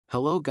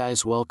Hello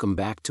guys, welcome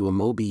back to a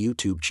Mobi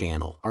YouTube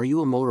channel. Are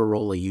you a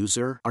Motorola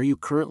user? Are you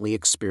currently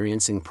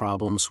experiencing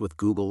problems with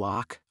Google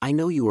Lock? I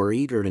know you are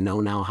eager to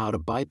know now how to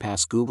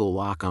bypass Google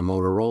Lock on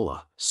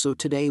Motorola, so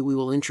today we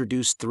will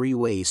introduce 3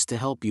 ways to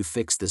help you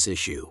fix this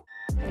issue.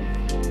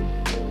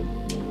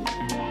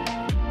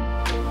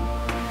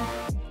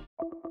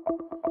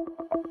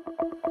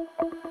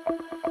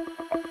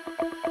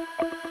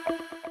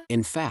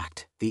 In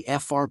fact, the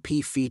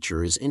FRP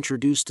feature is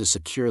introduced to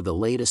secure the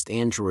latest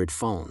Android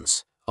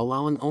phones,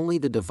 allowing only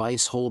the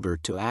device holder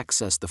to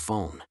access the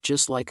phone.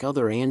 Just like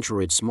other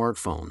Android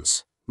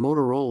smartphones,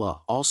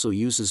 Motorola also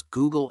uses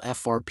Google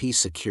FRP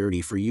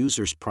security for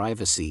users'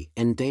 privacy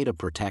and data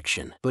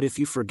protection. But if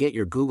you forget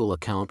your Google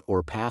account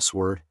or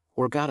password,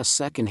 or got a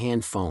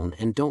second-hand phone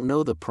and don't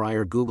know the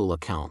prior Google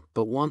account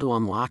but want to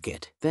unlock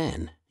it,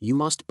 then you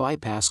must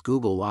bypass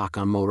Google Lock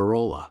on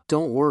Motorola.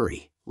 Don't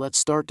worry, let's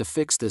start to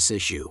fix this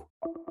issue.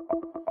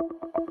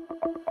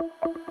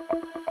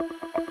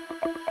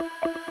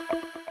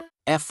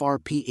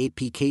 FRP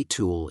APK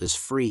tool is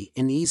free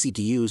and easy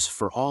to use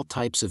for all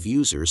types of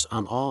users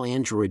on all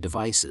Android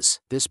devices.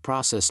 This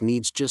process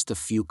needs just a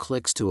few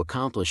clicks to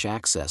accomplish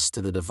access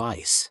to the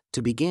device.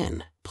 To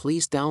begin,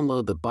 please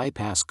download the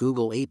Bypass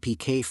Google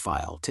APK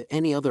file to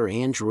any other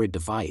Android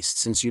device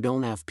since you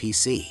don't have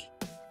PC.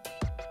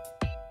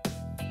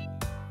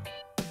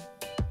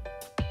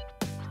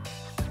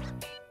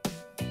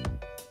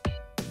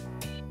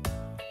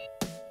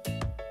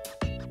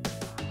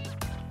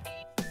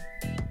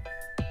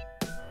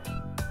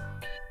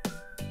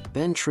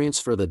 Then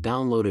transfer the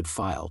downloaded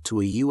file to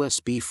a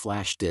USB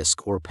flash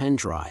disk or pen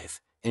drive,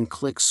 and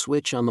click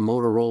Switch on the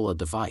Motorola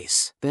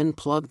device. Then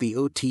plug the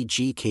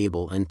OTG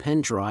cable and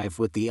pen drive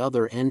with the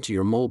other end to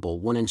your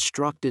mobile when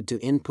instructed to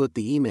input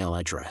the email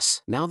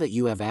address. Now that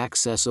you have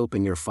access,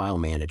 open your file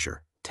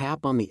manager.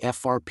 Tap on the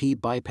FRP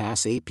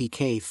Bypass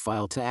APK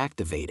file to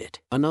activate it.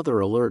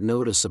 Another alert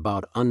notice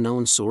about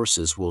unknown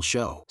sources will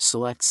show.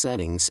 Select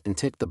Settings and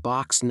tick the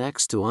box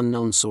next to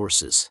Unknown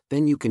Sources.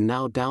 Then you can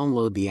now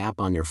download the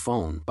app on your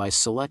phone by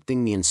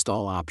selecting the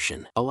Install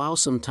option. Allow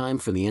some time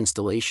for the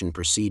installation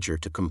procedure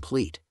to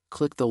complete.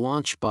 Click the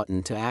Launch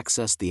button to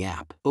access the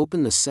app.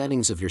 Open the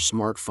settings of your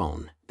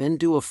smartphone, then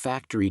do a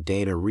factory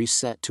data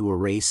reset to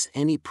erase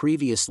any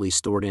previously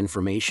stored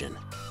information.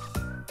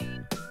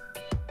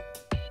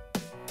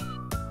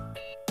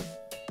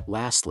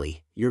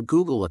 Lastly, your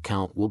Google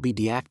account will be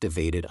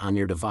deactivated on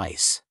your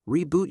device.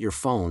 Reboot your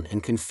phone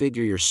and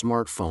configure your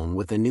smartphone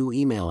with a new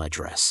email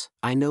address.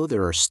 I know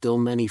there are still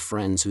many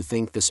friends who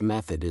think this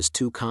method is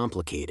too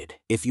complicated.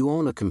 If you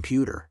own a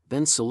computer,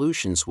 then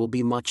solutions will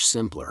be much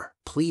simpler.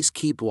 Please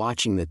keep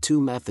watching the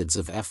 2 methods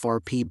of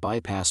FRP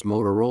bypass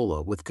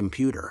Motorola with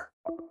computer.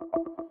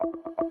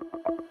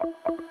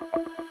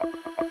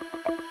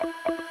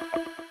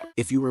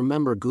 If you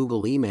remember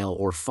Google email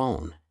or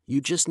phone, you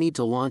just need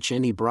to launch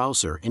any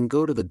browser and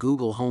go to the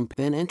Google home.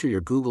 Then enter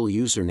your Google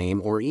username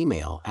or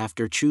email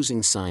after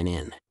choosing Sign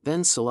In.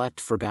 Then select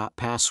Forgot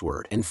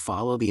Password and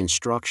follow the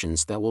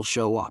instructions that will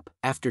show up.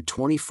 After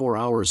 24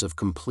 hours of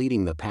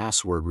completing the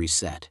password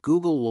reset,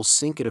 Google will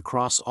sync it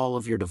across all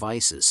of your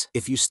devices.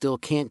 If you still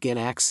can't get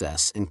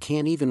access and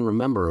can't even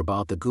remember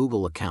about the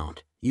Google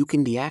account, you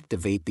can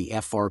deactivate the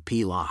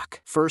FRP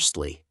lock.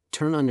 Firstly,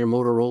 turn on your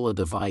Motorola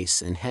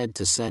device and head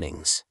to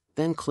Settings.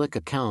 Then click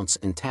Accounts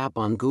and tap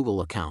on Google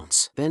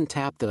Accounts. Then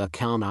tap the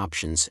Account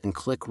options and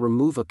click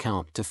Remove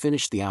Account to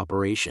finish the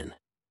operation.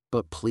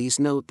 But please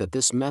note that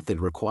this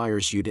method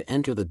requires you to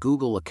enter the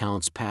Google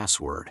account's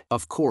password.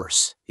 Of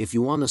course, if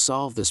you want to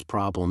solve this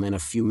problem in a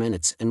few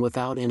minutes and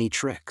without any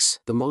tricks,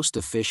 the most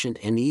efficient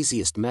and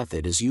easiest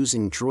method is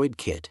using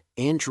DroidKit,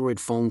 Android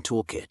Phone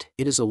Toolkit.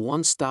 It is a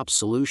one-stop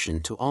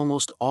solution to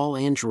almost all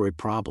Android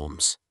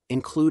problems,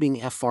 including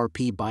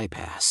FRP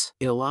bypass.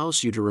 It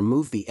allows you to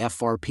remove the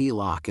FRP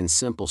lock in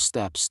simple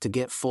steps to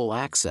get full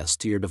access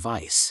to your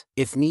device.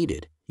 If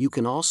needed, you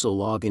can also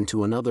log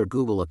into another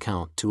Google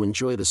account to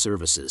enjoy the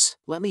services.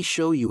 Let me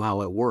show you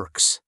how it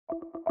works.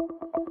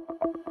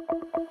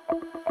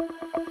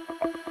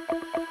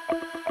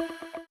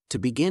 To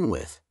begin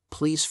with,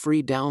 please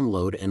free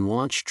download and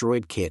launch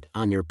DroidKit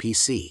on your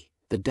PC.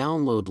 The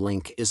download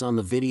link is on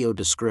the video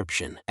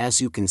description. As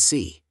you can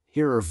see,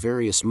 here are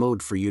various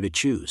modes for you to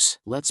choose.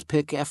 Let's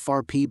pick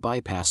FRP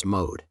bypass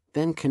mode,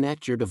 then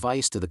connect your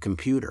device to the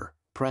computer,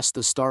 press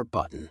the Start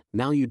button.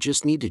 Now you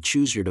just need to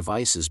choose your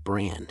device's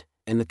brand,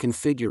 and the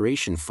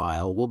configuration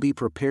file will be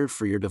prepared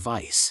for your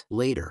device.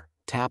 Later,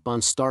 tap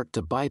on Start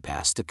to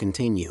bypass to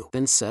continue.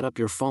 Then set up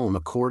your phone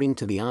according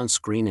to the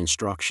on-screen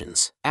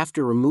instructions.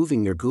 After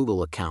removing your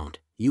Google account,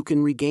 you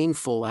can regain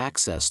full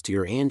access to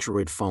your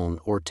Android phone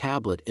or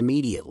tablet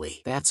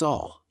immediately. That's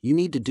all you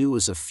need to do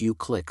is a few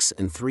clicks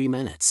and 3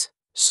 minutes.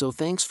 So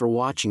thanks for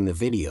watching the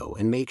video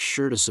and make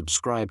sure to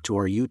subscribe to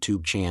our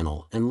YouTube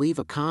channel and leave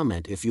a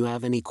comment if you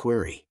have any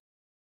query.